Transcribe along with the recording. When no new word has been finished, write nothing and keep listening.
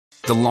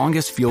The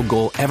longest field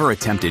goal ever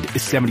attempted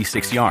is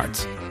 76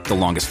 yards. The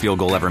longest field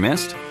goal ever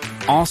missed?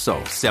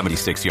 Also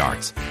 76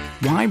 yards.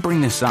 Why bring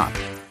this up?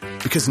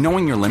 Because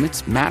knowing your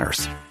limits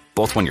matters,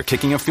 both when you're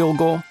kicking a field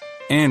goal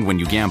and when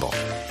you gamble.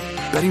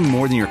 Betting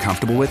more than you're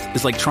comfortable with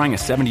is like trying a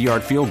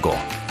 70-yard field goal.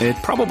 It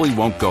probably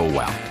won't go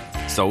well.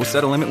 So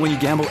set a limit when you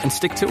gamble and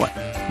stick to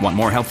it. Want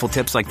more helpful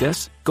tips like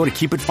this? Go to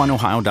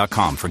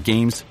keepitfunohio.com for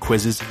games,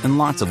 quizzes, and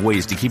lots of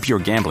ways to keep your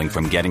gambling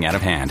from getting out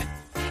of hand.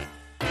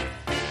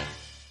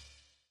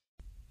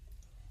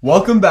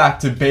 Welcome back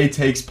to Bay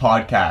Takes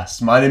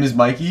Podcast. My name is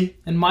Mikey.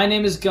 And my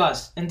name is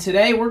Gus. And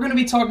today we're going to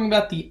be talking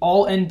about the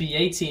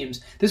All-NBA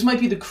teams. This might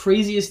be the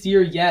craziest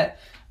year yet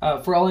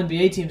for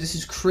All-NBA teams. This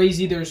is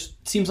crazy.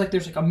 Seems like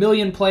there's like a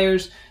million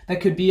players that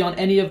could be on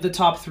any of the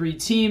top three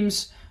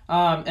teams.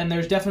 And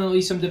there's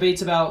definitely some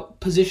debates about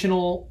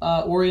positional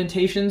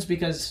orientations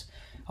because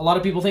a lot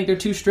of people think they're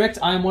too strict.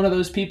 I'm one of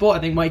those people. I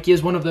think Mikey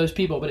is one of those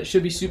people, but it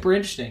should be super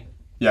interesting.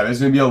 Yeah,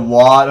 there's going to be a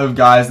lot of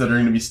guys that are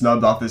going to be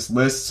snubbed off this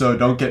list, so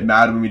don't get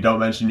mad when we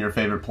don't mention your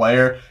favorite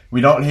player. We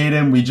don't hate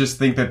him. We just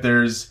think that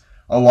there's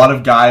a lot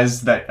of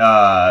guys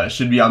that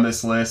should be on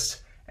this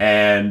list,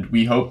 and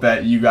we hope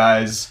that you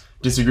guys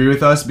disagree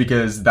with us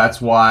because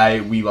that's why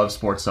we love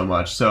sports so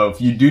much. So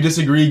if you do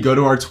disagree, go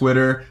to our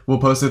Twitter. We'll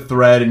post a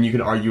thread, and you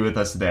can argue with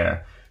us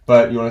there.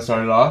 But you want to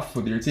start it off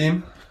with your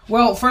team?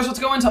 Well, first let's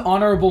go into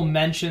honorable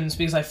mentions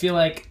because I feel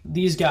like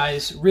these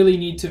guys really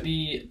need to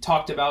be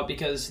talked about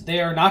because they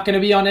are not going to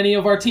be on any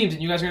of our teams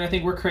and you guys are going to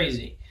think we're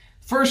crazy.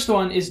 First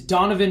one is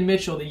Donovan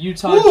Mitchell, the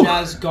Utah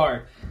Jazz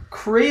guard.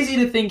 Crazy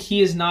to think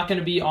he is not going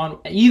to be on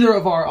either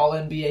of our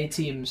All-NBA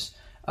teams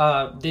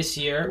this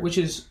year, which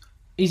is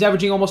he's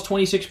averaging almost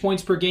 26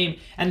 points per game,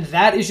 and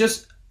that is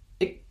just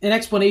an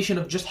explanation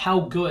of just how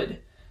good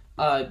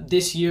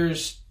this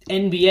year's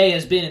NBA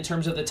has been in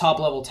terms of the top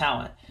level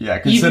talent. Yeah,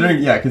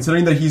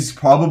 considering that he's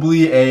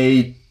probably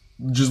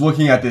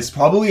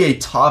probably a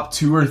top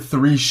 2 or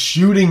 3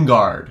 shooting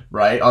guard,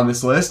 right, on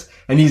this list,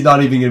 and he's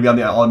not even going to be on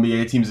the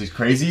All-NBA teams is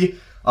crazy.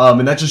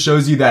 And that just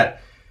shows you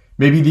that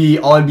maybe the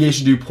All-NBA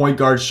should do point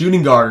guard,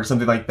 shooting guard, or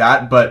something like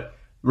that, but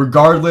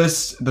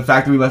regardless, the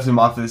fact that we left him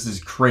off of this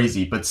is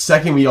crazy. But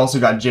second, we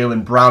also got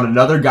Jaylen Brown,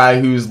 another guy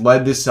who's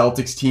led this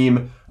Celtics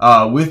team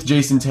with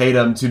Jason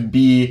Tatum to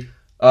be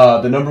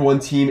the number 1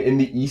 team in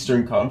the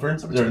Eastern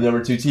Conference, or the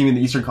number 2 team in the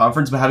Eastern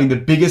Conference, but having the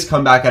biggest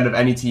comeback out of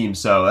any team,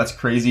 so that's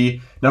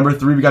crazy. Number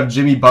 3, we got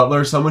Jimmy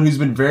Butler, someone who's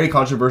been very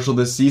controversial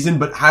this season,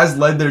 but has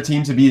led their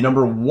team to be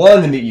number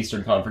 1 in the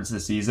Eastern Conference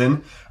this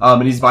season,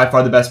 and he's by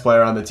far the best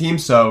player on the team,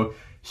 so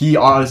he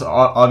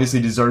obviously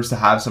deserves to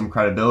have some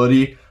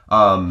credibility.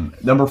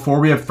 Number 4,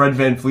 we have Fred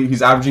VanVleet,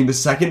 who's averaging the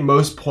second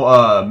most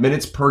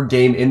minutes per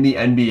game in the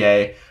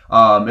NBA,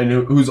 and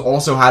who's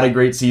also had a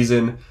great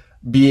season,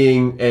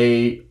 being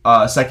a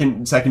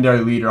secondary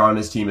leader on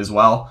his team as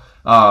well.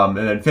 And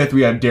then 5th,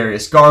 we have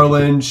Darius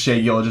Garland, Shai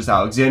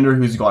Gilgeous-Alexander,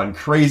 who's gone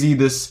crazy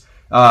this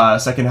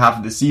second half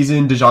of the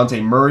season.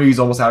 DeJounte Murray, who's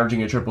almost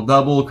averaging a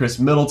triple-double. Chris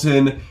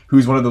Middleton,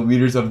 who's one of the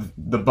leaders of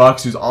the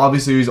Bucks, who's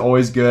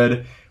always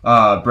good.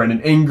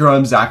 Brandon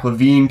Ingram, Zach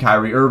LaVine,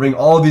 Kyrie Irving,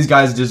 all of these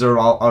guys deserve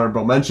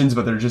honorable mentions,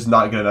 but they're just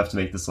not good enough to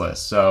make this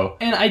list.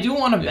 And I do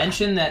want to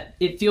mention that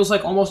it feels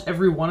like almost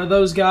every one of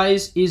those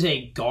guys is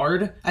a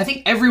guard. I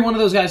think every one of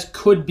those guys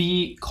could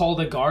be called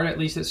a guard, at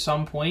least at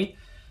some point.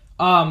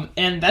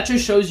 And that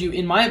just shows you,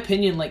 in my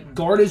opinion, like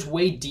guard is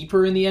way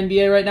deeper in the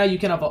NBA right now. You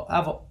can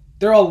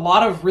there are a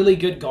lot of really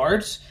good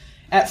guards.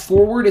 At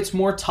forward, it's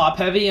more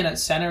top-heavy, and at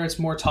center, it's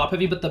more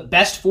top-heavy. But the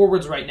best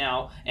forwards right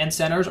now and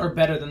centers are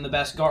better than the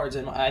best guards.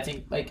 And I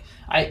think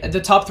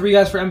the top 3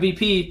 guys for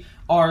MVP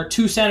are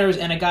 2 centers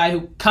and a guy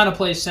who kind of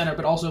plays center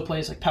but also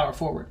plays like power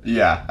forward.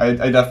 Yeah, I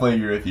definitely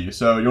agree with you.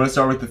 So you want to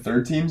start with the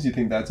third teams? You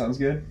think that sounds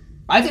good?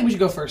 I think we should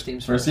go first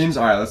teams first. First teams?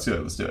 All right, let's do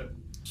it.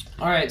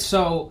 All right,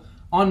 so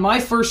on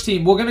my first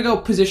team, we're going to go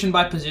position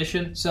by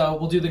position. So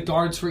we'll do the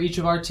guards for each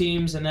of our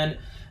teams and then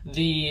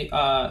the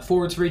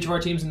forwards for each of our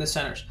teams and the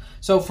centers.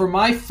 So for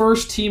my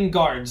first team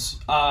guards,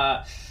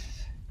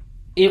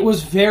 it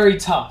was very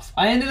tough.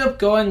 I ended up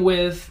going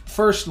with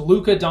first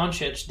Luka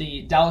Doncic,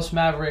 the Dallas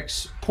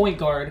Mavericks point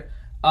guard,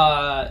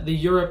 the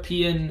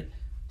European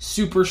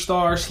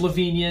superstar,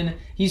 Slovenian.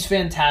 He's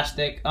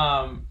fantastic.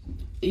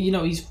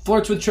 He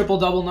flirts with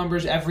triple-double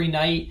numbers every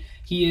night.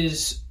 He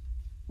is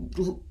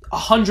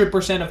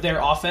 100% of their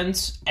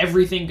offense.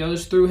 Everything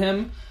goes through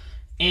him.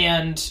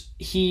 And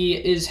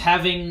he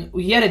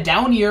had a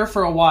down year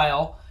for a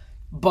while,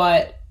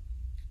 but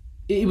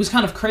it was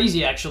kind of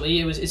crazy actually.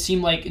 It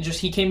seemed like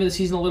he came into the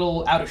season a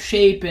little out of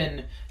shape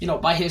and,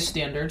 by his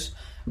standards.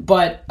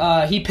 But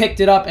he picked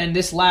it up, and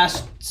this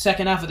last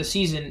second half of the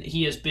season,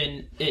 he has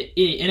been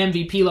an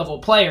MVP level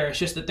player. It's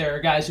just that there are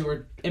guys who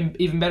are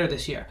even better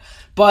this year.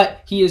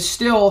 But he is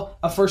still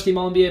a first team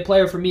All-NBA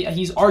player for me.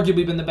 He's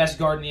arguably been the best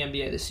guard in the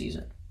NBA this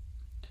season.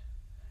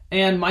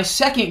 And my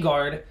second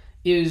guard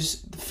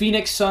is the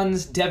Phoenix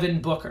Suns'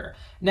 Devin Booker.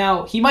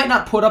 Now, he might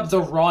not put up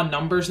the raw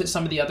numbers that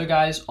some of the other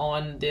guys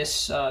on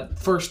this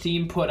first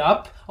team put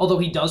up, although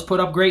he does put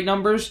up great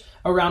numbers,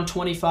 around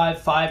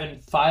 25, 5,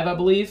 and 5, I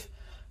believe.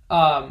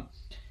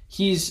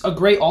 He's a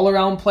great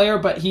all-around player,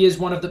 but he is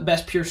one of the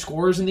best pure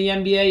scorers in the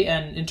NBA,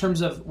 and in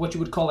terms of what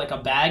you would call like a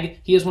bag,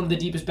 he is one of the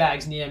deepest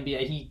bags in the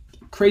NBA. He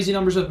crazy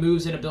numbers of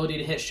moves and ability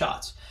to hit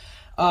shots.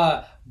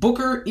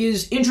 Booker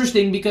is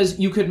interesting because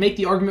you could make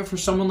the argument for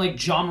someone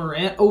like Ja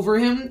Morant over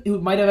him, who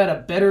might have had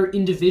a better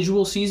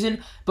individual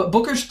season, but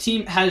Booker's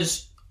team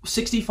has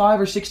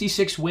 65 or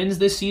 66 wins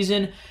this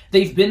season.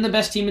 They've been the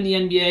best team in the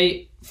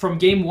NBA from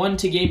game 1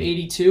 to game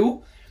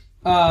 82.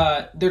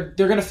 They're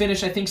going to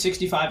finish, I think,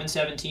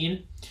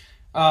 65-17.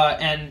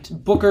 And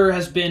Booker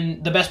has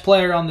been the best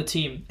player on the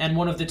team and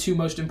one of the two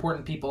most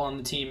important people on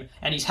the team.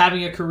 And he's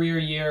having a career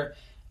year,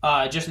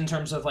 just in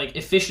terms of like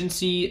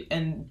efficiency.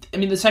 And I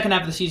mean, the second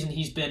half of the season,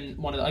 he's been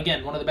one of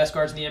the best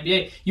guards in the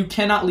NBA. You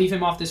cannot leave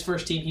him off this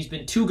first team. He's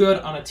been too good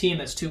on a team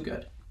that's too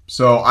good.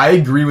 So I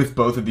agree with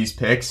both of these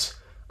picks.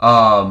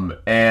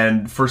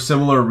 And for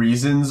similar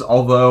reasons,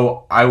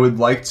 although I would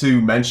like to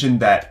mention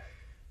that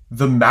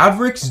the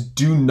Mavericks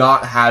do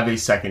not have a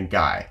second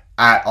guy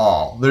at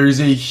all. There's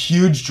a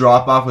huge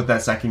drop-off with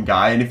that second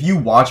guy, and if you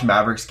watch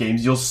Mavericks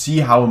games, you'll see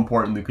how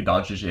important Luka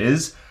Doncic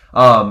is.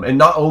 And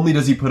not only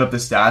does he put up the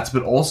stats,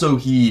 but also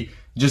he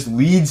just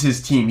leads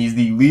his team. He's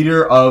the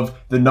leader of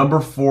the number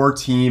 4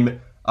 team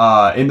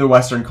in the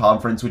Western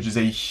Conference, which is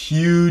a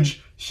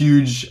huge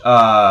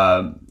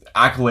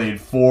accolade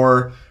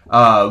for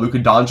Luka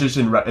Doncic,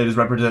 and it is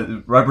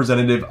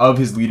representative of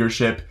his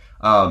leadership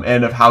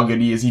and of how good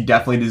he is. He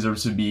definitely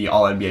deserves to be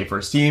All-NBA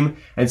first team.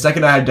 And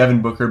second, I had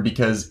Devin Booker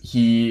because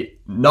he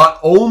not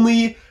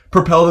only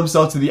propelled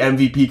himself to the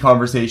MVP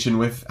conversation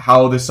with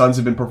how the Suns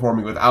have been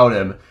performing without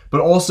him,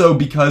 but also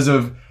because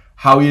of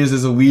how he is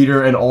as a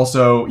leader, and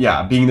also,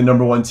 being the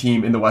number 1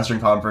 team in the Western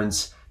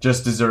Conference,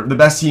 just deserve the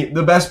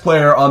best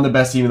player on the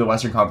best team in the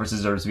Western Conference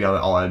deserves to be on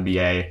the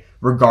All-NBA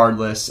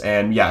regardless.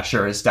 And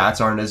sure, his stats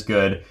aren't as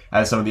good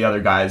as some of the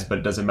other guys, but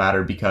it doesn't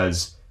matter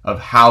because of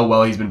how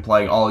well he's been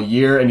playing all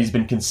year, and he's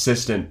been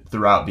consistent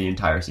throughout the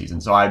entire season.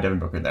 So I have Devin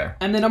Booker there.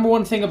 And the number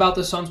one thing about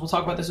the Suns, we'll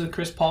talk about this with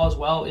Chris Paul as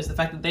well, is the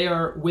fact that they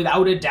are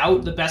without a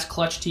doubt the best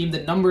clutch team.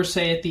 The numbers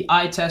say it, the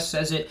eye test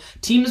says it.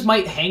 Teams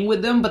might hang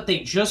with them, but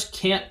they just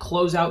can't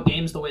close out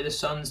games the way the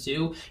Suns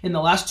do. In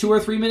the last 2 or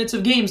 3 minutes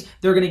of games,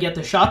 they're going to get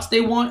the shots they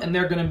want, and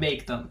they're going to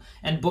make them.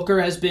 And Booker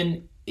has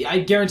been, I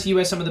guarantee you,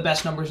 has some of the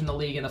best numbers in the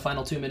league in the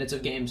final 2 minutes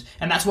of games.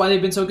 And that's why they've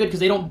been so good,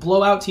 because they don't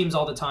blow out teams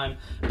all the time,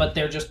 but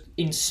they're just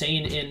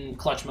insane in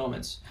clutch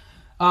moments.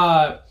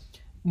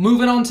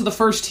 Moving on to the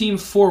first team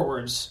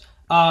forwards.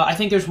 I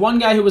think there's one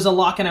guy who was a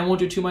lock, and I won't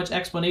do too much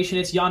explanation.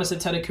 It's Giannis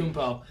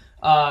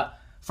Antetokounmpo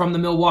from the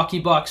Milwaukee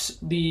Bucks,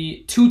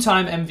 the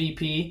 2-time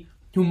MVP,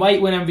 who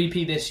might win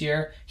MVP this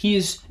year.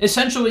 He's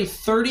essentially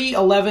 30,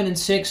 11, and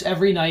 6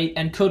 every night,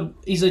 and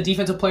he's a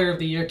Defensive Player of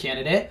the Year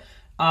candidate.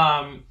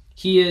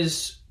 He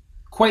is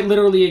quite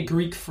literally a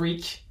Greek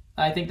freak.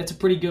 I think that's a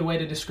pretty good way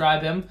to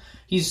describe him.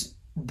 He's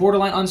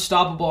borderline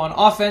unstoppable on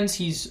offense.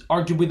 He's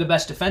arguably the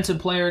best defensive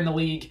player in the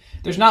league.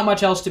 There's not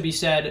much else to be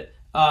said.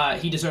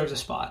 He deserves a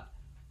spot.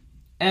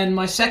 And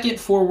my second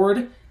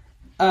forward,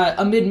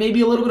 amid maybe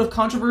a little bit of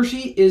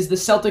controversy, is the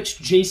Celtics'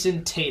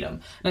 Jason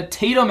Tatum. Now,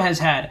 Tatum has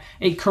had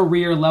a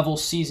career-level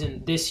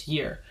season this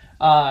year.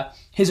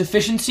 His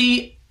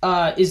efficiency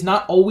is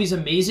not always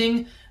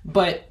amazing,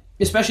 but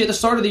especially at the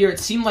start of the year, it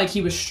seemed like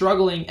he was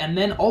struggling, and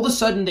then all of a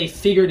sudden they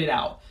figured it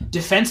out.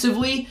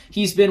 Defensively,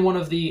 he's been one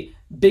of the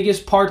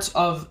biggest parts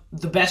of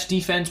the best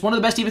defense, one of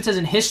the best defenses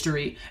in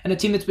history, and a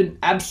team that's been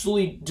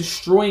absolutely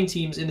destroying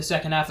teams in the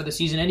second half of the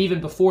season, and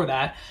even before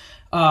that,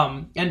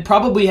 and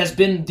probably has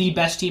been the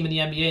best team in the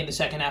NBA in the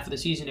second half of the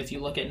season if you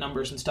look at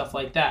numbers and stuff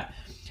like that.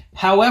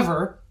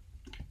 However,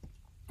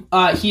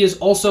 he has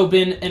also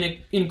been an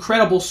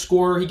incredible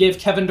scorer. He gave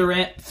Kevin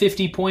Durant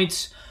 50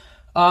 points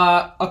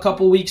a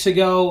couple weeks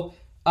ago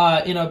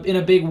in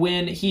a big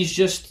win. He's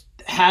just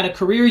had a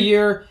career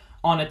year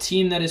on a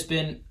team that has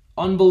been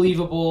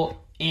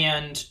unbelievable,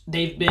 and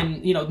they've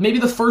been, maybe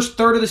the first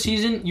third of the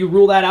season, you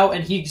rule that out,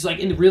 and he's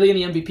really in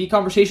the MVP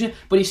conversation,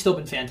 but he's still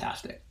been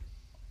fantastic.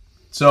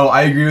 So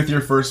I agree with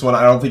your first one.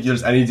 I don't think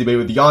there's any debate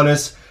with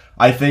Giannis.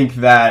 I think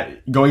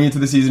that going into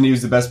the season, he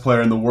was the best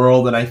player in the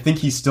world, and I think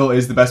he still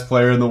is the best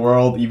player in the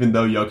world, even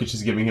though Jokic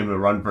is giving him a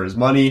run for his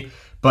money.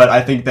 But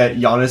I think that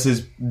Giannis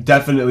is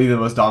definitely the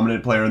most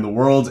dominant player in the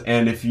world.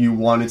 And if you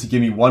wanted to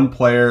give me one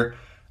player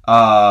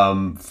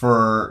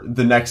for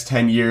the next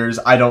 10 years,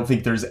 I don't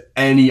think there's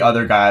any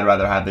other guy I'd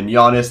rather have than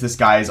Giannis. This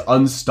guy is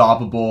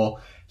unstoppable.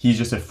 He's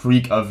just a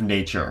freak of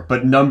nature.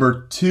 But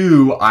number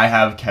 2, I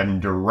have Kevin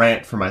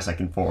Durant for my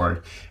second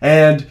forward.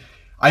 And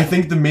I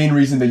think the main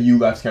reason that you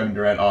left Kevin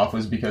Durant off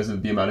was because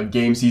of the amount of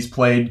games he's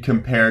played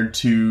compared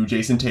to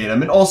Jason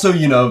Tatum. And also,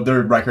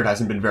 their record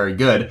hasn't been very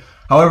good.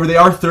 However, they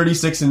are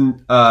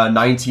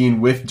 36-19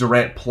 with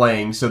Durant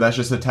playing, so that's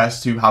just a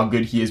test to how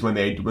good he is when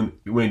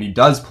he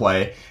does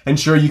play. And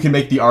sure, you can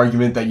make the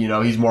argument that,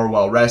 he's more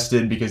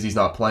well-rested because he's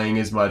not playing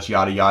as much,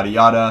 yada, yada,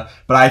 yada.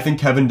 But I think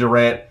Kevin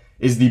Durant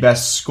is the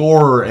best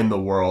scorer in the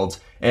world,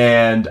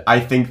 and I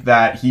think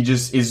that he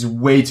just is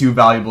way too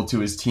valuable to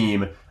his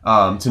team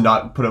to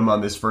not put him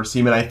on this first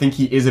team. And I think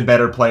he is a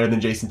better player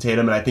than Jason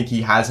Tatum, and I think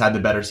he has had the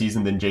better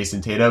season than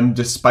Jason Tatum,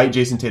 despite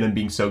Jason Tatum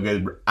being so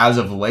good as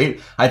of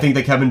late. I think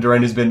that Kevin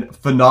Durant has been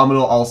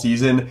phenomenal all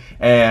season,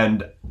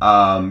 and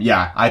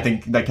I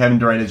think that Kevin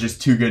Durant is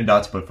just too good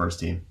not to put first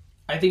team.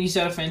 I think he's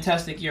had a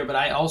fantastic year, but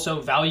I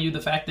also value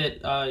the fact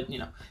that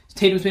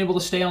Tatum's been able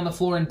to stay on the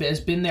floor and has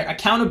been there.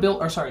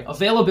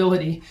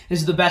 Availability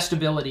is the best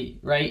ability,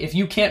 right? If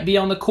you can't be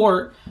on the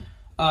court,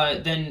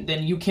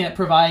 then you can't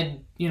provide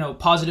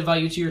positive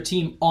value to your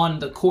team on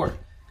the court,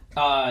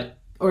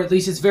 or at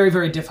least it's very,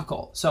 very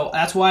difficult. So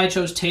that's why I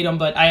chose Tatum,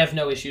 but I have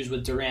no issues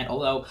with Durant,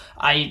 although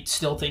I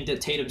still think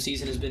that Tatum's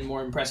season has been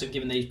more impressive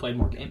given that he's played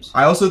more games.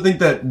 I also think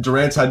that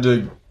Durant's had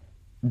to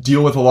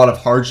deal with a lot of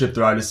hardship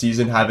throughout his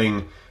season,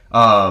 having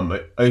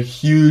a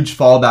huge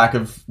fallback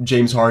of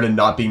James Harden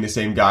not being the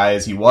same guy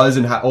as he was,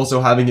 and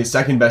also having his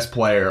second best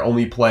player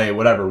only play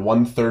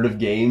 1/3 of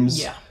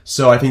games. Yeah.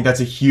 So I think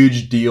that's a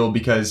huge deal,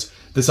 because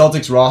the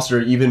Celtics roster,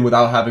 even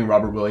without having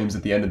Robert Williams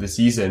at the end of the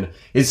season,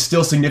 is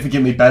still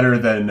significantly better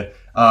than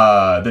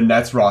the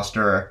Nets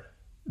roster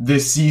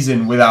this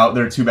season without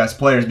their two best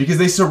players, because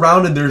they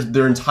surrounded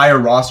their entire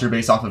roster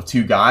based off of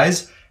two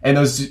guys, and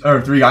those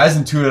are three guys,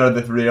 and two out of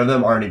the three of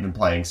them aren't even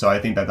playing. So I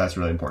think that that's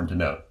really important to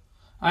note.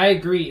 I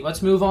agree.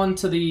 Let's move on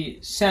to the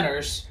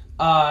centers,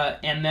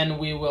 and then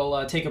we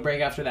will take a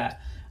break after that.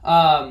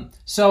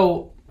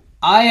 So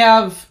I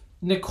have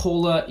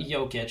Nikola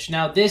Jokic.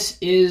 Now, this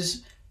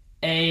is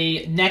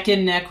a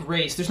neck-and-neck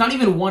race. There's not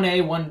even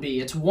 1A,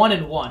 1B. It's 1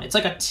 and 1. It's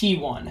like a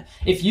T1.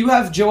 If you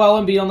have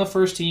Joel Embiid on the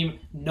first team,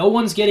 no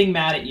one's getting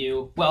mad at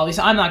you. Well, at least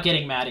I'm not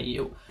getting mad at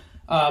you.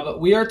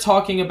 But we are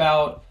talking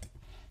about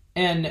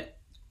an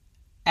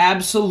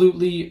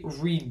absolutely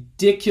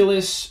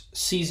ridiculous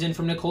season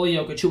from Nikola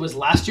Jokic, who was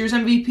last year's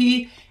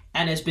MVP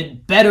and has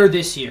been better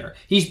this year.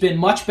 He's been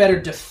much better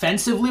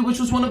defensively, which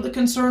was one of the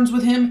concerns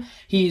with him.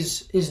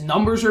 His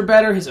numbers are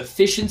better, his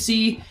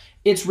efficiency,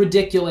 it's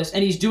ridiculous.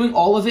 And he's doing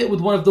all of it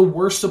with one of the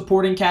worst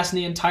supporting casts in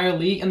the entire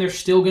league, and they're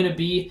still going to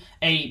be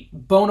a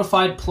bona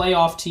fide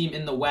playoff team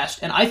in the West.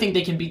 And I think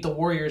they can beat the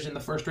Warriors in the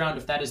first round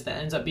if that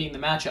ends up being the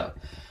matchup.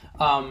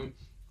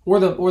 Or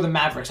the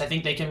Mavericks. I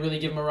think they can really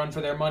give them a run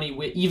for their money.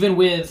 Even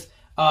with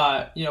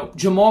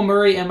Jamal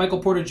Murray and Michael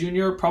Porter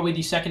Jr., probably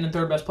the second and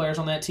third best players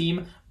on that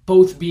team,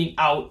 both being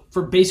out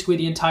for basically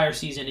the entire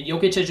season. And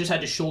Jokic has just had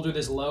to shoulder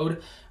this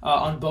load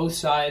on both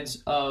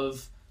sides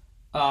of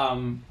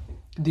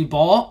the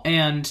ball,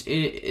 and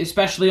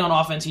especially on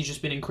offense, he's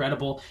just been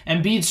incredible.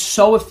 Embiid's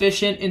so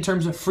efficient in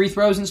terms of free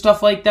throws and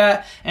stuff like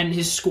that, and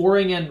his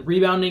scoring and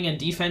rebounding and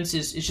defense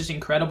is just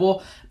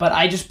incredible. But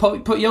I just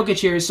put Jokic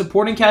here. His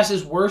supporting cast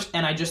is worse,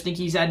 and I just think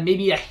he's had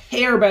maybe a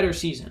hair better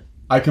season.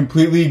 I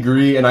completely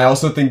agree, and I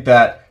also think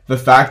that the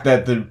fact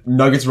that the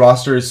Nuggets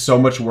roster is so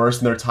much worse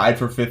and they're tied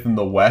for 5th in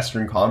the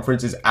Western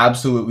Conference is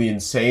absolutely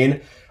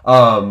insane.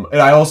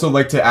 And I also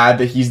like to add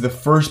that he's the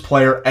first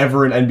player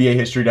ever in NBA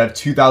history to have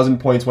 2,000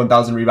 points,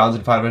 1,000 rebounds,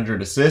 and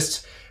 500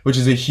 assists, which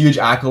is a huge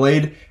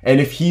accolade.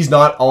 And if he's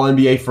not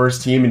All-NBA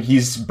first team and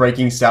he's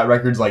breaking stat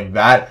records like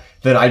that,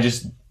 then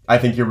I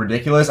think you're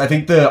ridiculous. I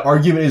think the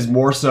argument is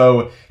more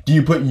so, do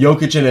you put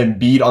Jokic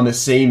and Embiid on the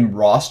same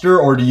roster,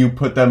 or do you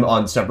put them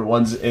on separate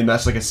ones? And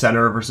that's like a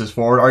center versus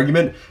forward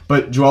argument.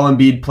 But Joel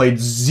Embiid played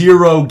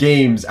 0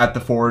 games at the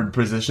forward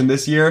position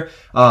this year.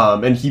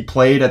 And he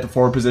played at the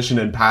forward position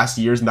in past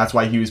years, and that's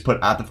why he was put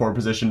at the forward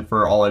position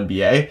for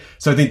All-NBA.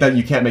 So I think that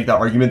you can't make that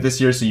argument this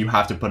year, so you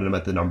have to put him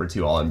at the number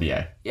 2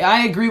 All-NBA. Yeah,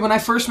 I agree. When I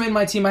first made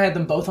my team, I had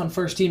them both on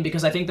first team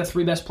because I think the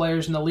 3 best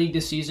players in the league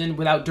this season,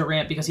 without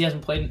Durant because he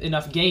hasn't played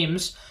enough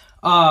games,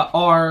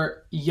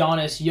 are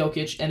Giannis,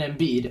 Jokic, and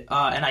Embiid.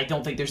 And I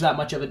don't think there's that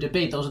much of a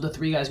debate. Those are the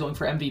 3 guys going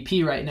for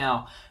MVP right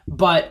now.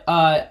 But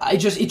it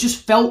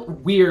just felt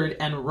weird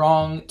and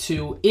wrong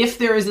to, if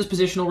there is this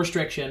positional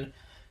restriction,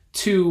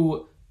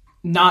 to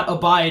not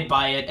abide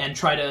by it and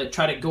try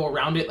to go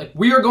around it. Like,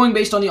 we are going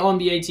based on the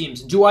All-NBA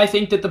teams. Do I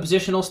think that the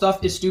positional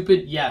stuff is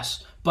stupid?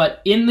 Yes.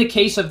 But in the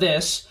case of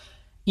this,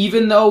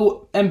 even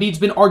though Embiid's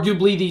been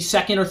arguably the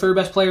second or third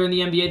best player in the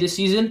NBA this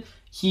season,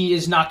 he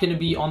is not going to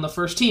be on the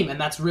first team, and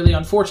that's really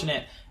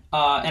unfortunate.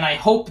 And I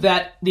hope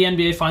that the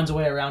NBA finds a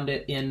way around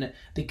it in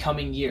the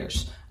coming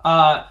years.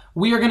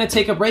 We are going to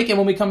take a break, and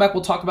when we come back,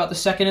 we'll talk about the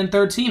second and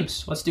third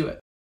teams. Let's do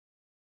it.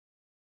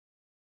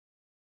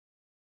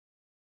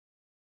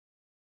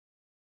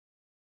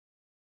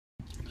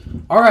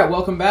 All right,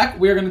 welcome back.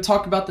 We are going to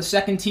talk about the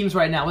second teams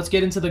right now. Let's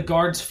get into the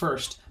guards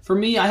first. For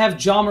me, I have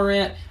Ja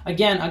Morant,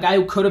 again, a guy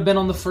who could have been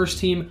on the first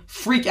team,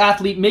 freak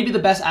athlete, maybe the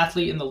best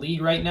athlete in the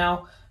league right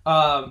now.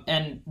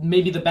 And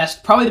maybe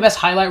probably the best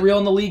highlight reel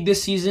in the league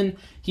this season.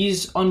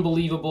 He's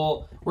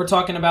unbelievable. We're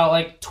talking about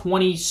like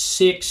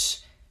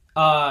 26,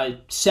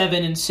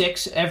 7 and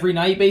 6 every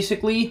night,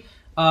 basically.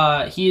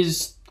 He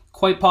is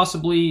quite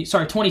possibly,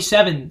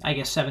 27, I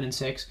guess, 7 and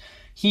 6.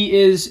 He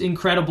is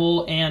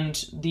incredible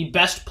and the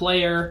best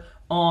player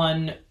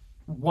on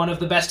one of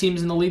the best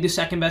teams in the league, the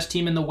second best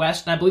team in the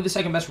West, and I believe the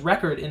second best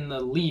record in the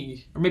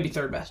league, or maybe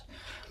third best.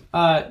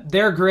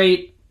 They're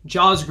great.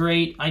 Ja's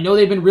great. I know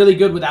they've been really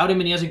good without him,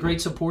 and he has a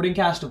great supporting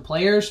cast of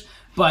players,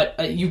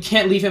 but you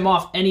can't leave him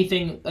off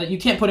anything. You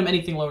can't put him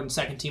anything lower than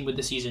second team with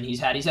the season he's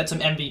had. He's had some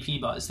MVP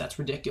buzz. That's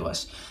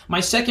ridiculous. My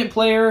second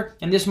player,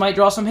 and this might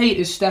draw some hate,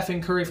 is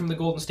Stephen Curry from the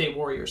Golden State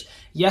Warriors.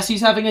 Yes,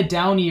 he's having a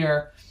down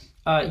year.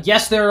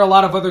 Yes, there are a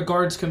lot of other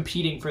guards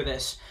competing for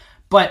this,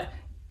 but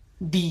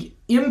the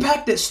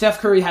impact that Steph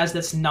Curry has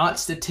that's not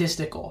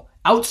statistical,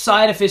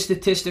 outside of his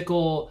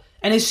statistical,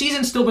 and his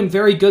season's still been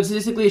very good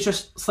statistically, it's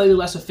just slightly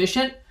less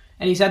efficient,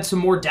 and he's had some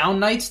more down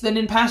nights than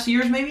in past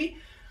years maybe.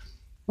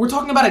 We're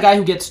talking about a guy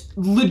who gets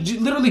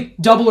literally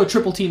double or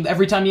triple teamed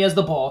every time he has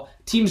the ball.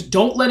 Teams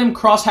don't let him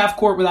cross half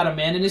court without a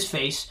man in his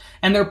face,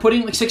 and they're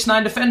putting like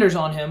 6'9" defenders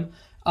on him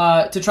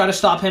to try to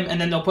stop him, and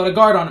then they'll put a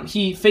guard on him.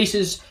 He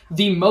faces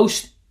the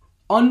most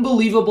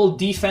unbelievable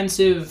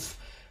defensive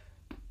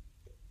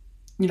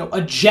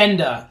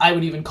agenda, I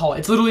would even call it.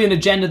 It's literally an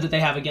agenda that they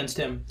have against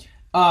him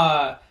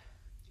that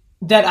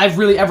I've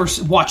really ever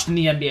watched in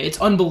the NBA. It's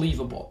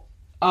unbelievable.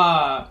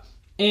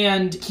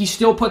 And he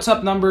still puts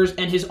up numbers,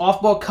 and his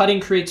off-ball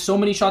cutting creates so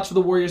many shots for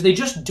the Warriors. They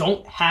just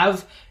don't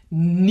have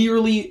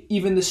nearly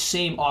even the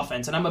same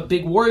offense. And I'm a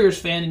big Warriors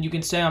fan, and you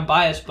can say I'm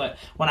biased, but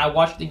when I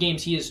watch the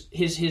games, his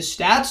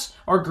stats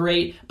are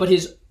great, but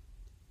his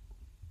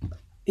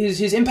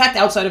impact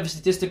outside of his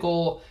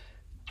statistical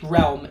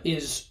realm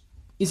is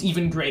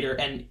even greater,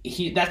 and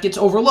that gets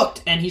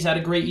overlooked, and he's had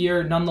a great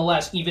year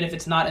nonetheless, even if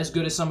it's not as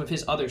good as some of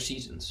his other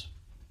seasons.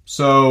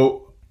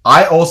 So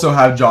I also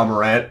have Ja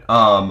Morant.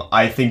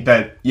 I think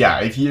that,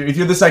 if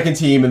you're the second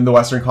team in the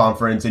Western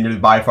Conference and you're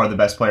by far the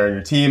best player on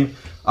your team,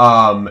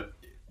 not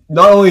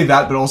only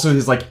that, but also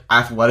his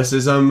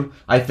athleticism,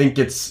 I think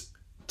it's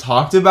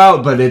talked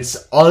about, but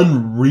it's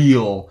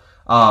unreal.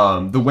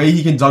 The way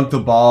he can dunk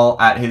the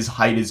ball at his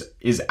height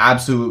is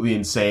absolutely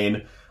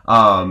insane.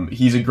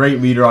 He's a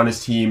great leader on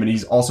his team, and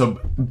he's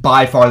also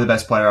by far the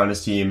best player on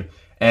his team.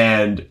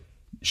 And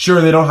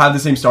sure, they don't have the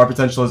same star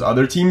potential as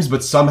other teams,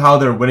 but somehow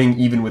they're winning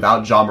even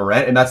without Ja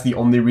Morant, and that's the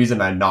only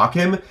reason I knock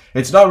him.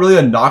 It's not really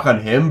a knock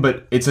on him,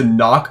 but it's a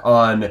knock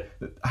on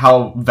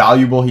how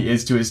valuable he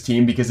is to his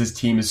team, because his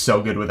team is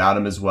so good without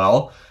him as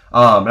well.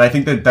 And I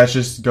think that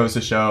just goes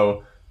to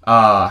show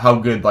how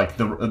good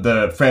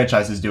the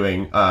franchise is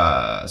doing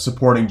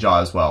supporting Ja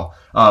as well.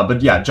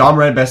 But yeah, Ja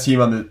Morant,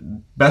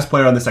 best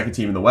player on the second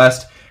team in the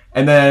West.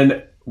 And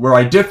then where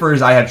I differ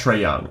is I have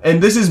Trae Young,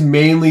 and this is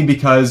mainly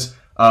because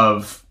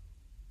of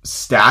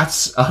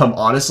stats.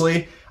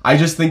 Honestly, I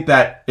just think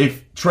that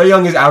if Trae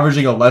Young is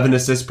averaging 11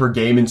 assists per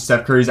game and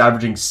Steph Curry's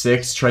averaging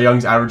 6, Trae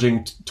Young's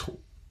averaging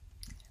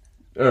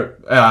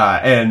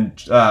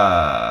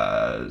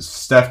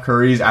Steph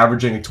Curry's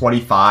averaging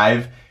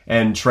 25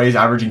 and Trae's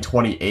averaging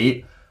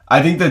 28.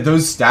 I think that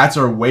those stats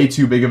are way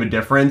too big of a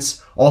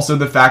difference. Also,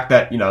 the fact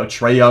that,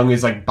 Trae Young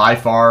is by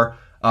far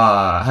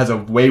has a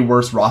way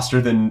worse roster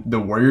than the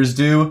Warriors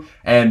do,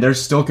 and they're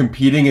still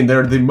competing, and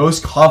they're the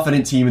most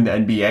confident team in the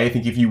NBA. I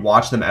think if you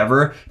watch them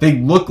ever, they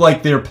look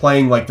like they're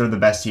playing like they're the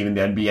best team in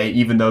the NBA,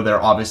 even though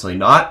they're obviously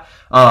not.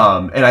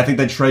 And I think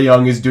that Trae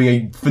Young is doing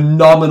a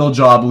phenomenal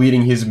job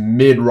leading his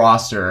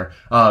mid-roster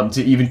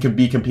to even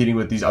be competing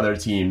with these other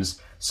teams.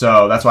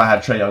 So that's why I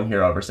have Trae Young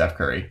here over Steph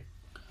Curry.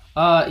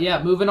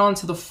 Moving on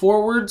to the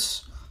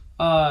forwards.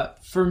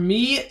 For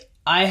me,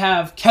 I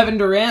have Kevin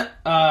Durant,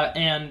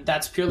 and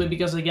that's purely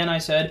because, again, I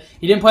said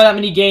he didn't play that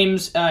many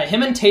games.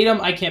 Him and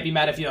Tatum, I can't be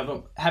mad if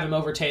you have him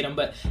over Tatum,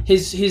 but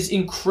his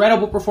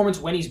incredible performance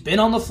when he's been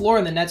on the floor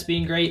and the Nets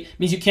being great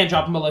means you can't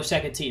drop him below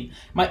second team.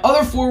 My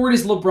other forward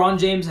is LeBron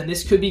James, and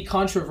this could be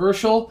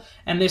controversial,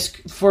 and this,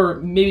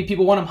 for maybe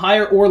people want him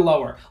higher or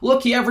lower.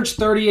 Look, he averaged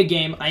 30 a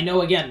game. I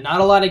know, again,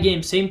 not a lot of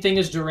games. Same thing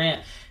as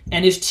Durant.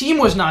 And his team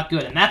was not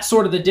good, and that's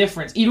sort of the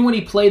difference. Even when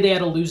he played, they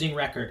had a losing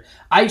record.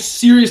 I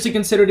seriously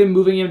considered him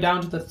moving him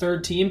down to the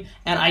third team,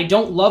 and I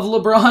don't love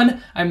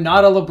LeBron. I'm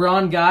not a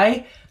LeBron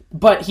guy,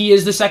 but he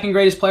is the second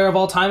greatest player of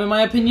all time, in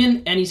my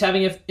opinion, and he's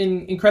having an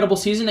incredible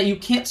season that you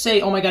can't say,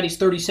 oh my god, he's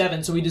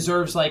 37, so he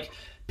deserves,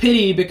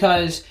 pity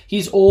because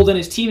he's old and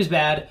his team's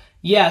bad.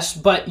 Yes,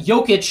 but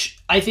Jokic,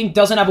 I think,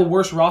 doesn't have a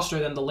worse roster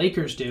than the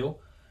Lakers do,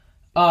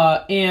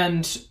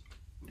 and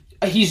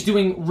he's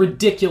doing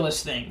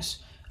ridiculous things.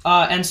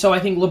 And so I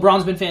think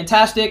LeBron's been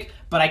fantastic,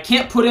 but I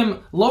can't put him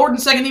lower than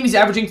second team. He's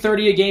averaging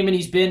 30 a game, and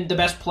he's been the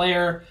best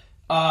player,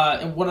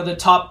 and one of the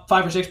top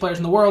 5 or 6 players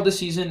in the world this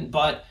season,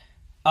 but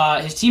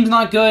his team's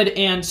not good,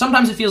 and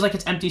sometimes it feels like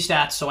it's empty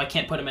stats, so I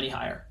can't put him any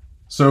higher.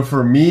 So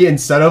for me,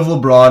 instead of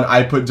LeBron,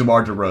 I put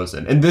DeMar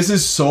DeRozan. And this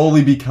is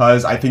solely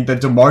because I think that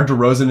DeMar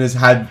DeRozan has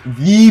had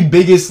the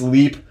biggest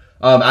leap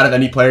out of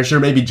any player. Sure,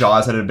 maybe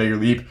Jaws had a bigger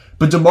leap,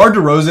 but DeMar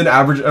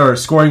DeRozan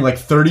scoring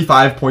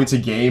 35 points a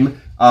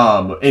game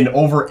in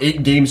over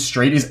 8 games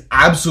straight is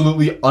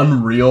absolutely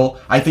unreal.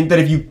 I think that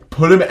if you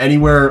put him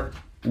anywhere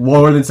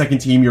lower than second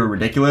team, you're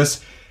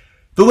ridiculous.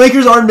 The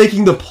Lakers aren't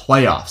making the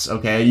playoffs,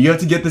 okay? You have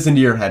to get this into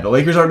your head. The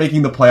Lakers aren't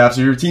making the playoffs,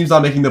 or your team's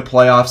not making the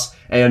playoffs,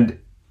 and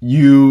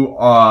you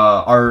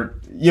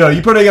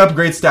you're putting up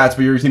great stats, but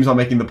your team's not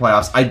making the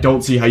playoffs. I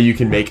don't see how you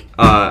can make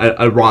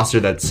a roster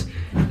that's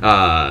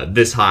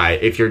this high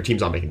if your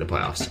team's not making the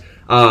playoffs.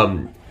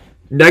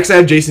 Next, I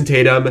have Jason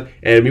Tatum,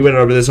 and we went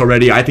over this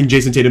already. I think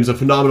Jason Tatum's a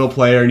phenomenal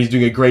player, and he's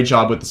doing a great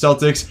job with the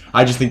Celtics.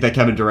 I just think that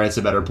Kevin Durant's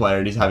a better player,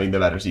 and he's having the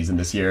better season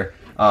this year,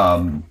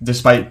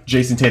 despite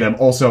Jason Tatum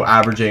also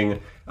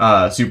averaging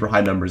super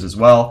high numbers as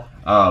well.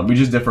 We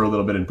just differ a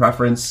little bit in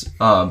preference.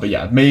 But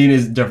yeah,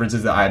 main difference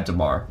is that I have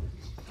DeMar.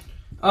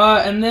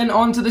 And then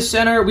on to the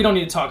center. We don't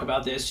need to talk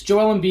about this.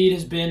 Joel Embiid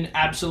has been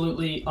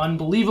absolutely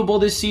unbelievable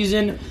this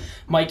season.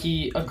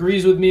 Mikey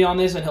agrees with me on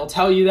this, and he'll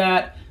tell you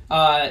that.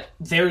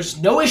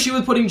 There's no issue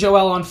with putting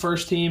Joel on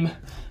first team.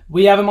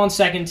 We have him on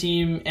second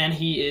team, and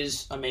he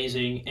is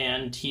amazing,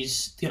 and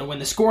he's going to win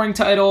the scoring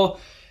title.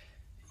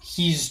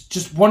 He's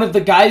just one of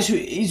the guys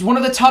he's one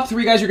of the top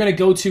 3 guys you're going to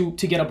go to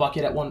get a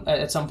bucket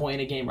at some point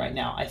in a game right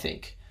now, I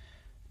think.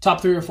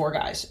 Top 3 or 4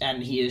 guys,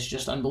 and he is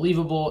just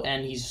unbelievable,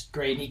 and he's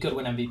great, and he could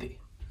win MVP.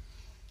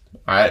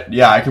 All right,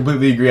 yeah, I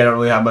completely agree. I don't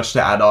really have much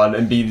to add on.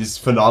 Embiid is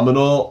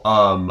phenomenal.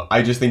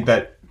 I just think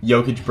that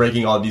Jokic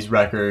breaking all these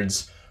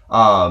records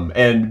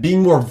and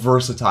being more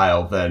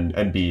versatile than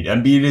Embiid.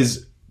 Embiid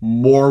is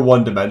more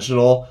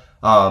one-dimensional.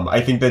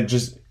 I think that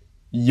just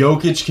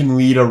Jokic can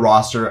lead a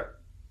roster,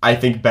 I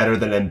think, better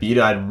than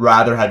Embiid. I'd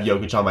rather have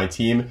Jokic on my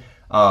team.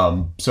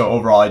 So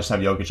overall, I just have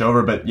Jokic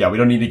over. But yeah, we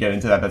don't need to get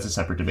into that. That's a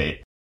separate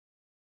debate.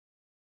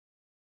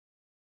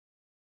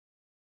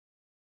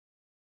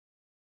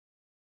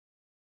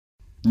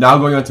 Now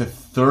going on to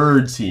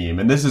third team,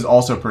 and this is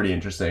also pretty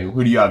interesting.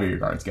 Who do you have at your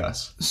guards,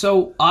 Gus?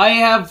 So I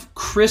have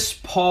Chris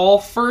Paul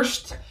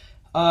first.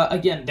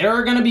 Again, there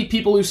are going to be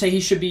people who say he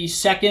should be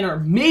second or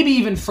maybe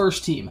even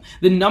first team.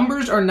 The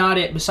numbers are not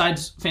it,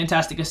 besides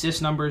fantastic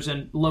assist numbers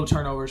and low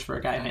turnovers for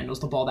a guy who handles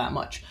the ball that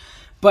much.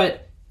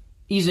 But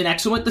he's an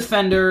excellent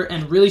defender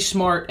and really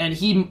smart, and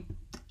he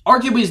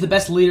arguably is the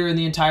best leader in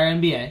the entire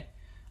NBA.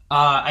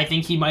 I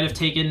think he might have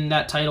taken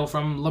that title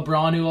from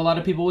LeBron, who a lot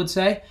of people would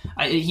say.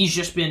 He's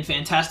just been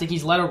fantastic.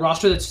 He's led a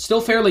roster that's still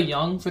fairly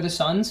young for the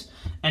Suns,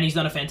 and he's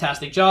done a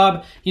fantastic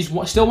job. He's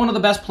still one of the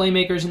best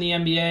playmakers in the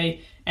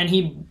NBA, and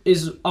he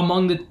is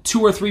among the 2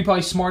 or 3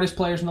 probably smartest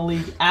players in the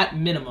league at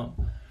minimum.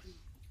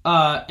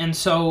 And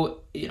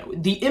so,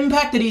 the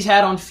impact that he's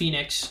had on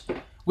Phoenix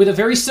with a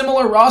very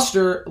similar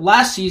roster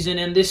last season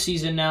and this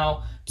season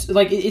now,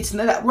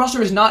 that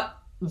roster is not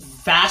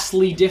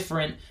vastly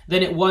different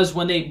than it was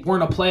when they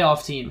weren't a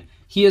playoff team.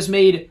 He has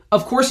made,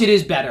 of course it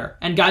is better,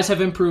 and guys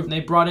have improved, and they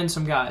brought in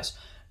some guys,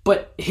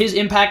 but his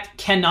impact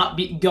cannot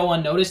go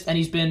unnoticed, and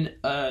he's been,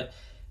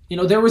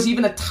 there was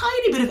even a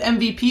tiny bit of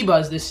MVP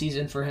buzz this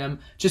season for him,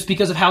 just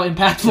because of how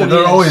impactful he is.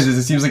 There always is.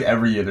 It seems like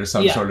every year there's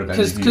some sort of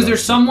MVP. Because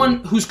there's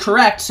someone who's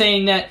correct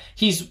saying that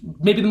he's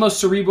maybe the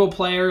most cerebral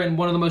player and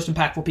one of the most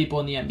impactful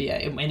people in the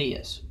NBA, and he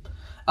is.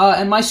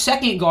 And my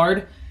second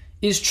guard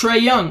is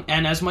Trae Young,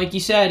 and as Mikey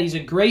said, he's a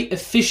great,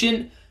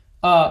 efficient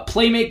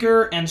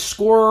playmaker and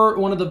scorer,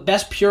 one of the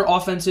best pure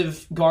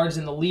offensive guards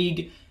in the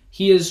league.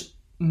 He is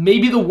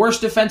maybe the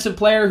worst defensive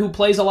player who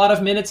plays a lot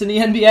of minutes in the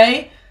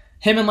NBA.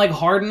 Him and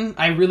Harden,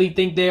 I really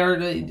think they are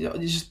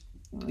just...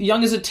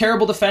 Young is a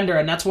terrible defender,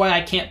 and that's why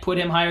I can't put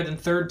him higher than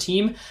third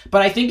team.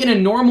 But I think in a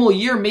normal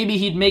year, maybe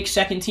he'd make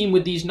second team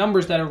with these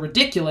numbers that are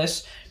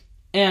ridiculous,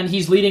 and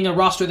he's leading a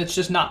roster that's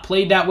just not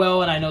played that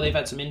well, and I know they've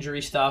had some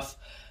injury stuff.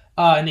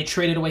 And they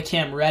traded away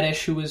Cam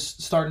Reddish, who was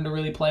starting to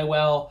really play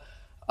well.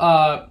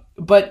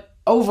 But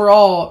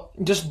overall,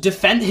 just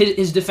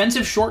his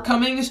defensive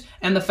shortcomings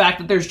and the fact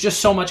that there's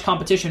just so much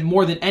competition,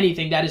 more than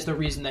anything, that is the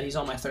reason that he's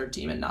on my third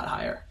team and not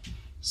higher.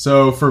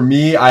 So for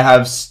me, I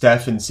have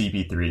Steph and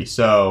CP3.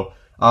 So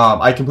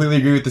I completely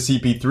agree with the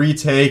CP3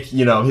 take.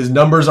 His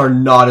numbers are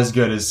not as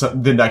good as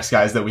the next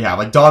guys that we have,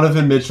 like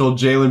Donovan Mitchell,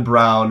 Jaylen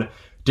Brown,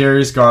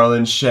 Darius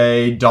Garland,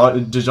 Shea,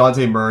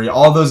 DeJounte Murray.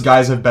 All those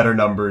guys have better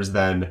numbers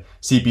than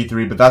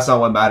CP3, but that's not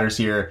what matters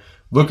here.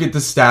 Look at the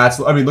stats.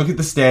 Look at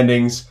the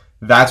standings.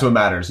 That's what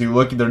matters. You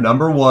look at they're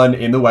number 1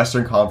 in the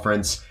Western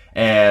Conference,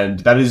 and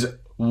that is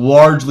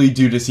largely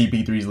due to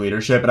CP3's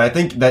leadership. And I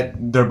think that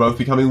they're both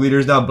becoming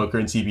leaders now, Booker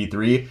and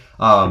CP3.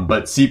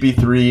 But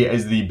CP3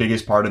 is the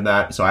biggest part of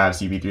that, so I have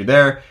CP3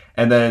 there.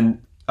 And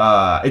then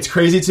it's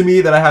crazy to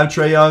me that I have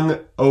Trae Young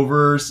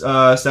over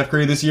Steph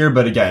Curry this year,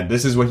 but again,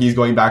 this is what he's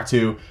going back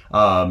to,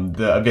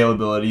 the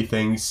availability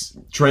things.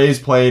 Trae's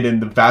played in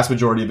the vast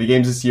majority of the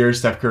games this year.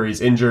 Steph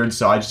Curry's injured,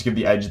 so I just give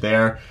the edge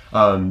there. 2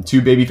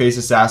 babyface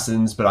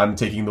assassins, but I'm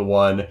taking the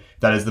one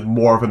that is the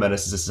more of a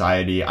menace to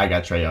society. I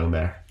got Trae Young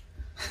there.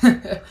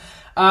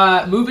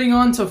 Moving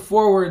on to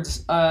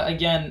forwards,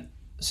 again,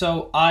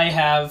 so I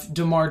have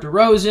DeMar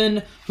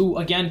DeRozan, who,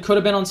 again, could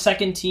have been on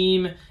second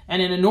team,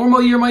 and in a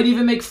normal year might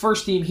even make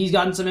first team. He's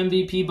gotten some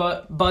MVP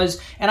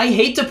buzz, and I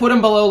hate to put him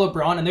below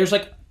LeBron, and there's,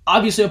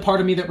 obviously a part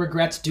of me that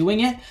regrets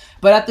doing it,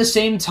 but at the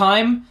same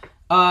time,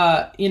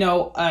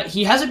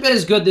 he hasn't been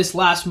as good this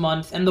last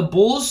month, and the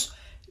Bulls,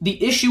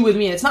 the issue with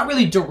me, it's not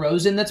really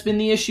DeRozan that's been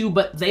the issue,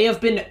 but they have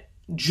been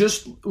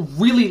just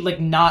really like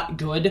not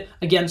good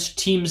against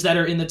teams that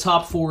are in the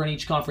top 4 in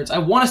each conference. I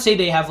want to say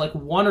they have like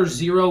 1 or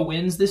 0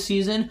 wins this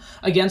season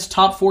against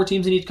top 4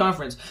 teams in each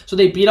conference. So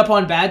they beat up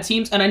on bad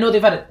teams, and I know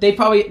they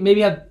probably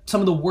maybe have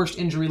some of the worst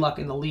injury luck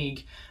in the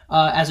league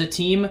as a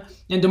team,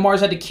 and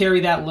DeMar's had to carry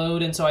that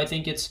load, and so I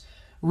think it's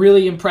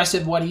really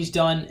impressive what he's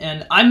done,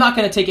 and I'm not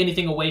going to take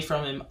anything away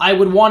from him. I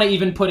would want to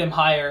even put him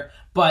higher,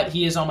 but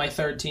he is on my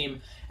 3rd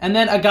team. And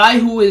then a guy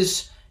who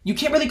is, you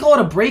can't really call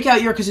it a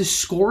breakout year because his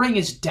scoring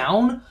is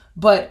down,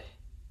 but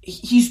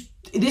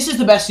this is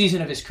the best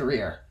season of his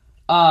career.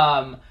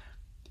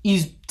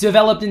 He's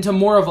developed into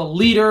more of a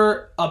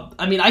leader.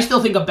 I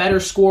still think a better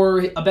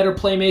scorer, a better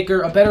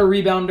playmaker, a better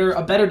rebounder,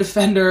 a better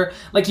defender.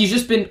 Like, he's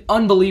just been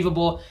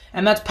unbelievable.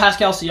 And that's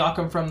Pascal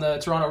Siakam from the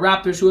Toronto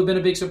Raptors, who have been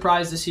a big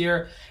surprise this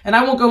year. And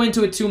I won't go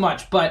into it too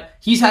much, but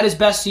he's had his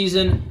best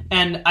season.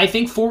 And I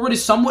think forward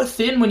is somewhat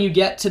thin when you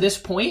get to this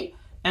point.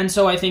 And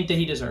so I think that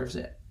he deserves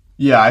it.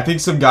 Yeah, I think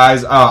some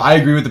guys, I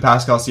agree with the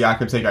Pascal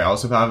Siakam take. I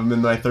also have him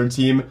in my 3rd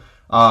team.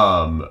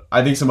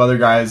 I think some other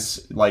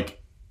guys, like,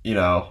 we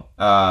don't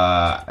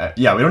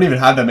even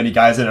have that many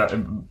guys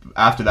in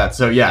after that.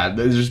 So yeah,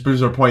 there's just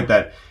proves our point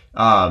that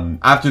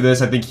after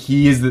this, I think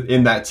he is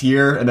in that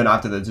tier, and then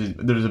after that,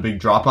 there's a big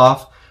drop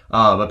off.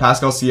 But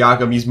Pascal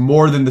Siakam, he's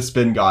more than the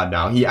spin god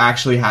now. He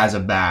actually has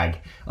a bag,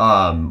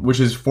 which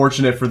is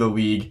fortunate for the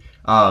league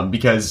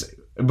because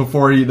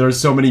before there's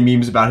so many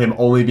memes about him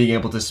only being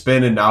able to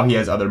spin, and now he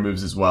has other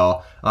moves as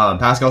well.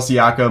 Pascal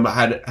Siakam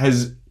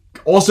has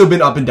also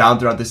been up and down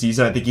throughout the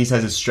season. I think he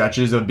has his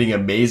stretches of being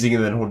amazing,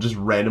 and then he'll just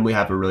randomly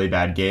have a really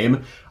bad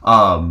game.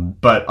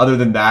 But other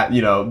than that,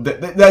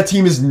 that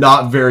team is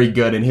not very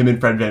good, and him and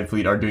Fred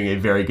VanVleet are doing a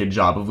very good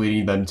job of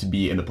leading them to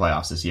be in the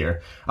playoffs this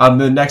year.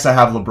 Then next I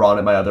have LeBron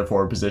at my other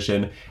forward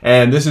position,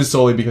 and this is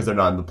solely because they're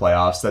not in the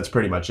playoffs. That's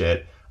pretty much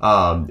it.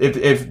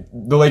 If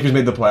the Lakers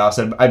made the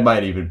playoffs, I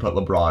might even put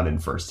LeBron in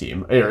 1st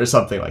team or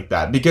something like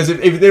that. Because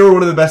if they were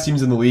one of the best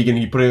teams in the league and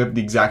he put up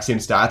the exact same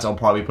stats, I'll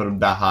probably put him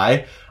that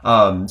high.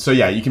 So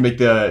yeah, you can make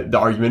the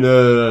argument,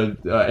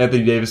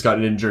 Anthony Davis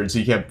got injured, so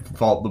you can't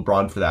fault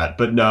LeBron for that.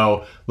 But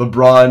no,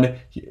 LeBron,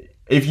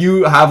 if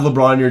you have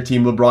LeBron on your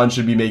team, LeBron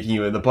should be making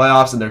you in the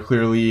playoffs, and they're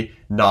clearly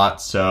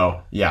not.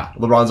 So yeah,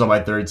 LeBron's on my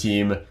 3rd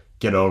team.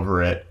 Get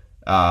over it.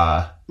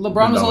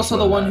 LeBron was also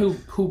the one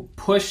who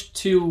pushed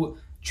to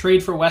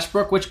trade for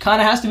Westbrook, which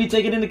kind of has to be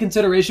taken into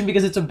consideration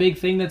because it's a big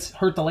thing that's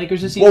hurt the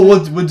Lakers this season.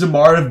 Well, would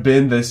DeMar have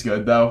been this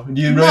good, though?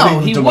 Do you really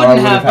think he DeMar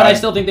wouldn't have, but I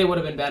still think they would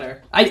have been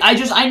better.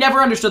 I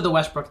never understood the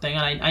Westbrook thing,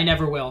 and I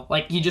never will.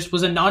 Like, he just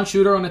was a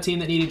non-shooter on a team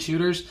that needed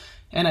shooters.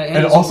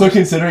 And also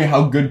considering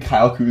how good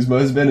Kyle Kuzma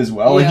has been as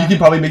well. Yeah. Like, you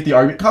could probably make the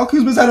argument, Kyle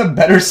Kuzma's had a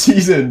better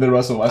season than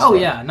Russell Westbrook. Oh,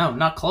 yeah. No,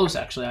 not close,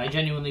 actually. I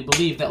genuinely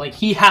believe that, like,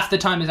 he half the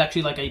time is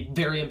actually, like, a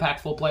very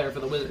impactful player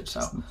for the Wizards.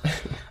 So,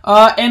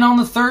 and on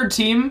the 3rd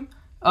team,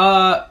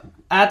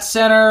 at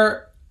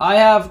center, I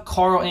have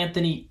Karl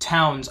Anthony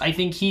Towns. I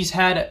think he's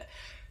a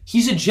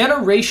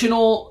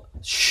generational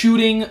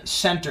shooting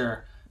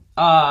center.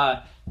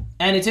 And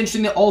it's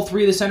interesting that all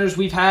 3 of the centers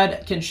we've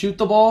had can shoot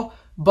the ball,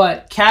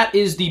 but Cat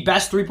is the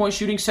best 3-point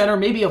shooting center,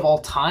 maybe of all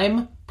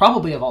time.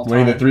 Probably of all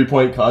time. Winning the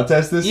 3-point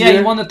contest this year? Yeah,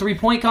 he won the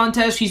 3-point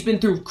contest. He's been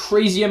through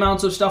crazy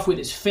amounts of stuff with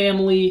his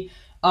family,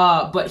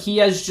 but he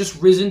has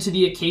just risen to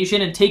the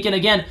occasion and taken,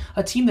 again,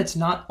 a team that's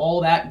not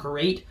all that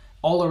great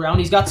all around.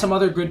 He's got some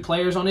other good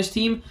players on his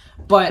team,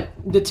 but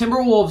the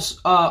Timberwolves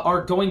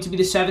are going to be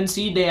the 7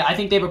 seed. I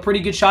think they have a pretty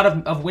good shot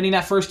of winning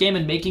that first game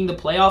and making the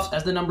playoffs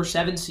as the number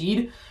 7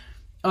 seed.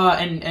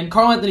 And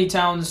Karl Anthony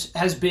Towns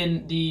has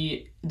been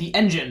the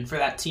engine for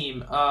that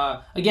team.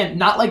 Again,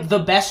 not like the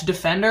best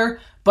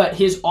defender, but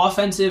his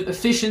offensive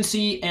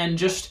efficiency and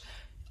just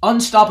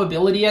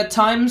unstoppability at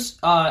times.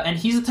 And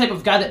he's the type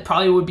of guy that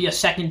probably would be a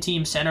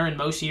 2nd-team center in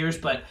most years,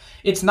 but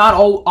it's not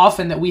all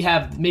often that we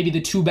have maybe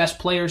the 2 best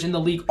players in the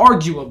league,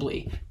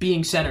 arguably,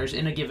 being centers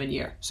in a given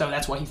year. So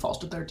that's why he falls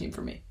to 3rd team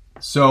for me.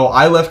 So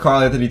I left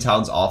Karl Anthony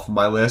Towns off of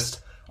my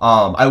list.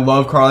 I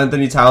love Karl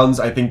Anthony Towns.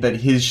 I think that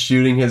his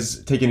shooting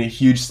has taken a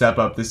huge step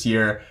up this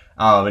year,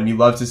 and you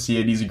love to see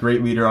it. He's a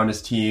great leader on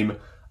his team.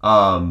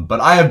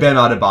 But I have Bam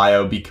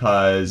Adebayo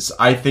because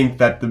I think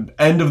that the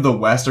end of the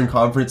Western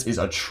Conference is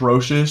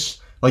atrocious.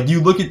 Like,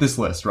 you look at this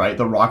list, right?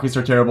 The Rockets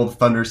are terrible, the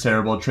Thunder's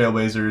terrible,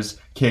 Trailblazers,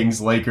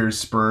 Kings, Lakers,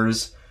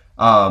 Spurs,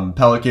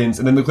 Pelicans,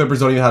 and then the Clippers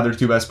don't even have their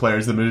 2 best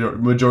players the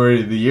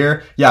majority of the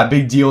year. Yeah,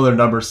 big deal, they're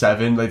number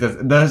 7. Like,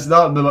 that's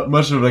not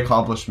much of an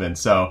accomplishment,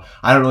 so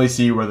I don't really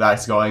see where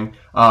that's going.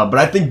 But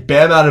I think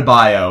Bam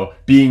Adebayo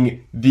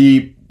being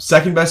the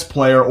 2nd best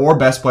player or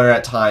best player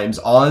at times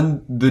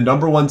on the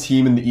number 1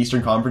 team in the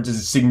Eastern Conference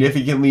is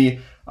significantly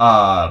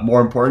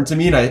more important to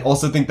me. And I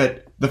also think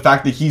that the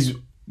fact that he's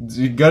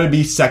going to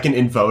be 2nd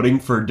in voting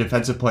for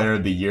Defensive Player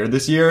of the Year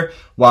this year,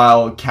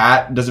 while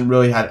Cat doesn't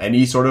really have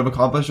any sort of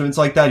accomplishments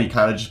like that. He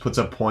kind of just puts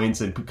up points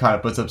and kind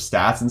of puts up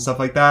stats and stuff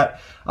like that.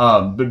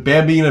 But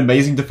Bam being an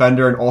amazing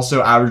defender and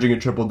also averaging a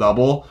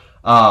triple-double,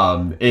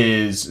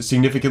 is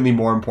significantly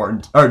more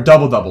important, or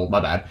double, my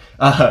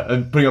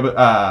bad. Putting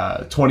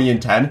up 20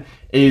 and 10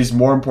 is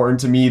more important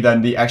to me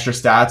than the extra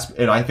stats,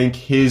 and I think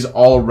his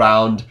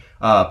all-around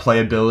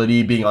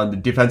playability, being on the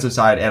defensive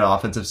side and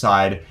offensive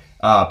side,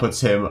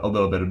 puts him a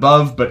little bit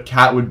above, but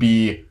Cat would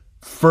be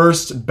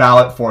first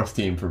ballot fourth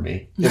team for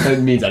me, if it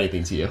means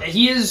anything to you.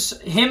 He is,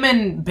 him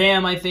and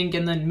Bam, I think,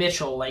 and then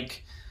Mitchell,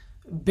 like,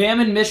 Bam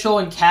and Mitchell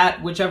and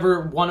Cat,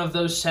 whichever one of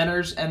those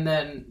centers, and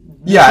then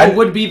Mitchell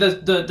would be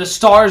the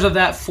stars of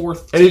that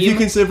fourth team. And if you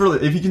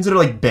consider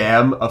like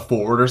Bam a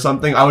forward or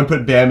something, I would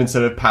put Bam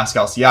instead of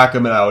Pascal Siakam,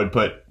 and I would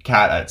put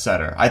Cat at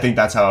center. I think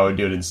that's how I would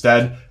do it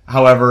instead.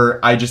 However,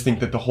 I just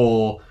think that the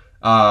whole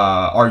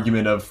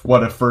argument of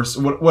what an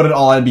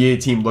all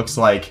NBA team looks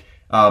like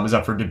is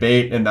up for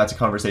debate, and that's a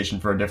conversation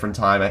for a different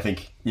time. I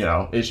think,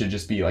 it should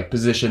just be like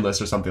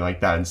positionless or something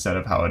like that instead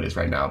of how it is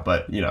right now.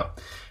 But,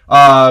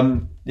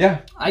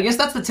 yeah. I guess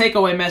that's the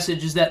takeaway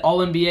message, is that all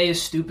NBA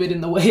is stupid in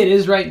the way it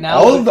is right now.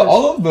 All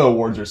of the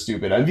awards are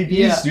stupid. MVP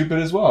is stupid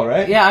as well,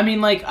 right? Yeah, I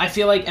mean, like, I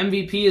feel like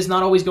MVP is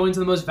not always going to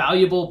the most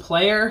valuable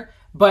player,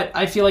 but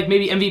I feel like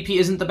maybe MVP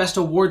isn't the best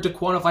award to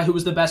quantify who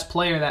was the best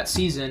player that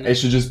season. It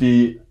should just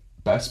be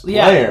best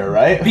player,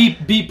 right?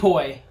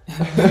 B-Poi.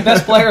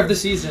 Best player of the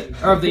season,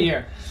 or of the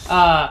year.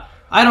 I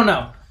don't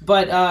know.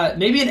 But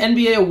maybe an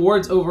NBA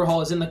awards overhaul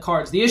is in the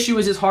cards. The issue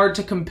is it's hard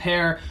to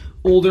compare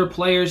older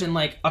players and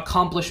like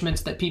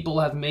accomplishments that people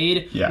have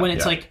made when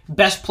it's like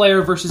best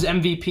player versus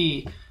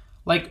MVP.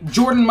 Like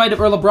Jordan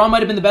LeBron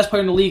might have been the best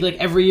player in the league like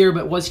every year,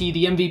 but was he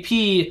the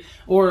MVP?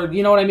 Or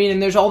you know what I mean?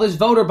 And there's all this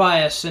voter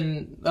bias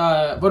and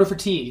voter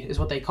fatigue is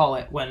what they call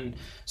it.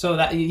 So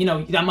that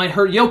that might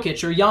hurt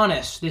Jokic or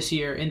Giannis this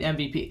year in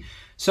MVP.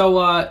 So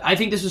I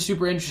think this is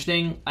super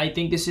interesting. I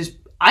think this is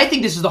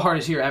the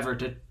hardest year ever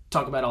to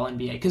talk about all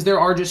NBA, because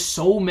there are just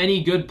so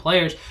many good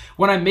players.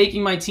 When I'm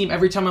making my team,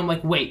 every time I'm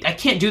like, wait, I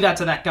can't do that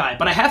to that guy,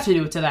 but I have to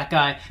do it to that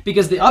guy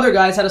because the other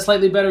guy's had a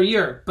slightly better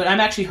year, but I'm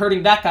actually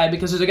hurting that guy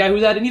because there's a guy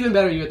who's had an even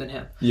better year than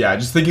him. Yeah,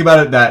 just thinking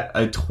about it, that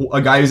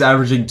a guy who's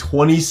averaging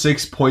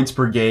 26 points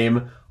per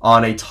game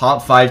on a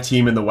top 5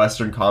 team in the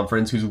Western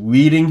Conference, who's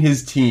leading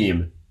his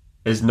team,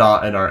 is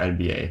not in our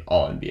NBA,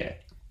 all NBA.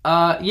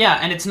 Yeah,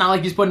 and it's not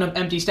like he's putting up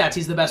empty stats.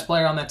 He's the best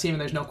player on that team,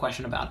 and there's no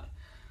question about it.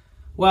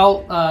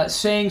 Well,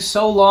 saying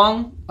so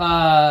long,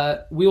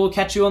 we will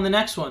catch you on the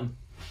next one.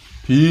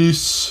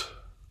 Peace.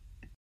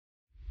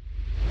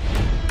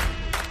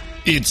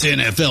 It's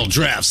NFL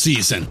draft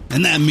season,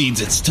 and that means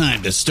it's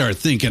time to start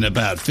thinking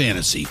about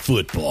fantasy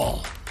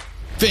football.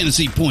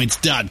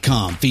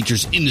 FantasyPoints.com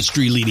features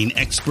industry-leading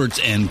experts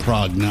and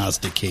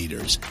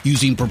prognosticators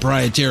using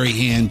proprietary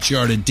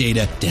hand-charted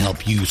data to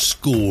help you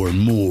score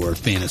more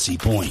fantasy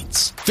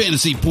points.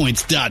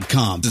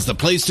 FantasyPoints.com is the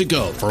place to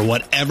go for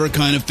whatever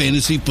kind of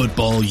fantasy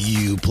football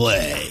you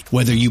play.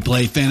 Whether you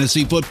play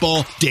fantasy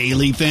football,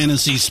 daily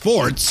fantasy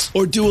sports,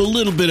 or do a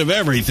little bit of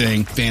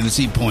everything,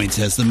 Fantasy Points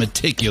has the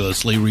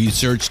meticulously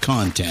researched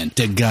content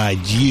to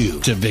guide you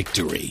to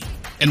victory.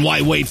 And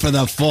why wait for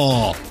the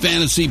fall?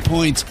 Fantasy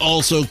Points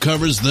also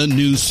covers the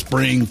new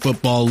spring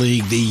football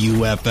league, the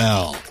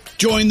UFL.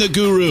 Join the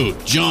guru,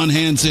 John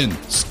Hansen,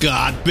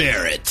 Scott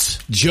Barrett,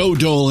 Joe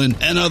Dolan,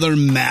 and other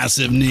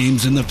massive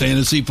names in the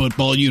fantasy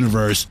football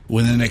universe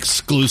with an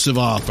exclusive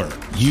offer.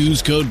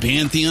 Use code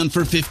Pantheon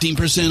for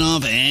 15%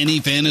 off any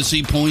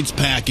Fantasy Points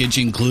package,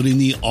 including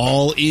the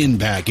all-in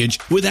package,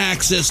 with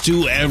access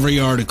to every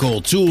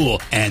article, tool,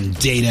 and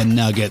data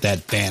nugget that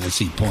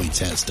Fantasy Points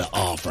has to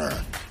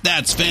offer.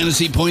 That's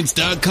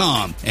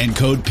FantasyPoints.com and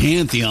code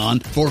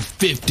Pantheon for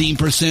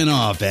 15%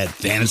 off at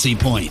Fantasy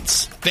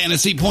Points.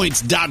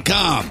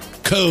 FantasyPoints.com,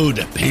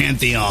 code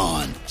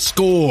Pantheon.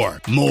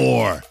 Score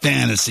more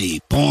fantasy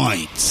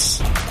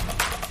points.